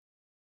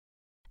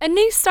A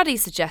new study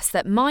suggests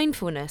that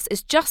mindfulness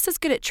is just as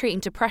good at treating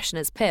depression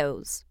as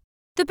pills.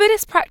 The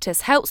Buddhist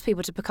practice helps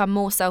people to become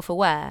more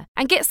self-aware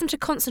and gets them to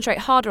concentrate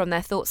harder on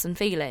their thoughts and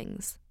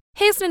feelings.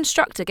 Here's an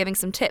instructor giving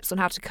some tips on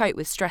how to cope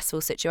with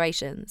stressful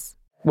situations.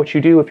 What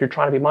you do if you're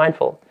trying to be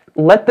mindful,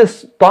 let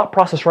this thought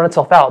process run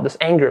itself out, this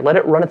anger, let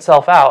it run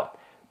itself out,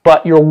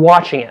 but you're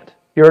watching it.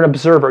 You're an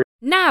observer.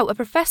 Now, a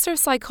professor of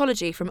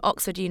psychology from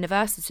Oxford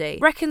University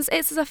reckons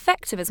it's as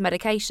effective as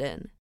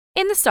medication.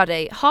 In the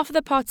study, half of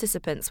the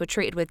participants were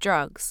treated with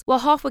drugs, while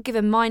half were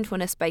given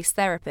mindfulness-based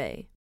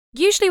therapy.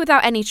 Usually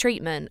without any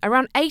treatment,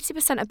 around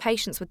 80% of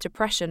patients with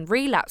depression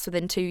relapse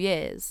within 2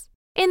 years.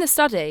 In the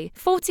study,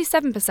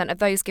 47% of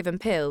those given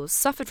pills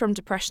suffered from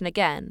depression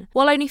again,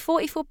 while only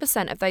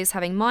 44% of those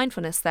having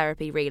mindfulness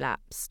therapy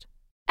relapsed.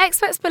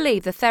 Experts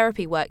believe the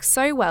therapy works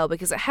so well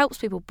because it helps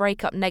people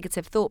break up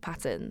negative thought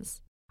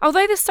patterns.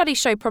 Although the study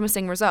showed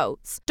promising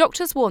results,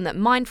 doctors warn that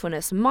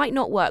mindfulness might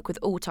not work with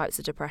all types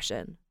of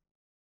depression.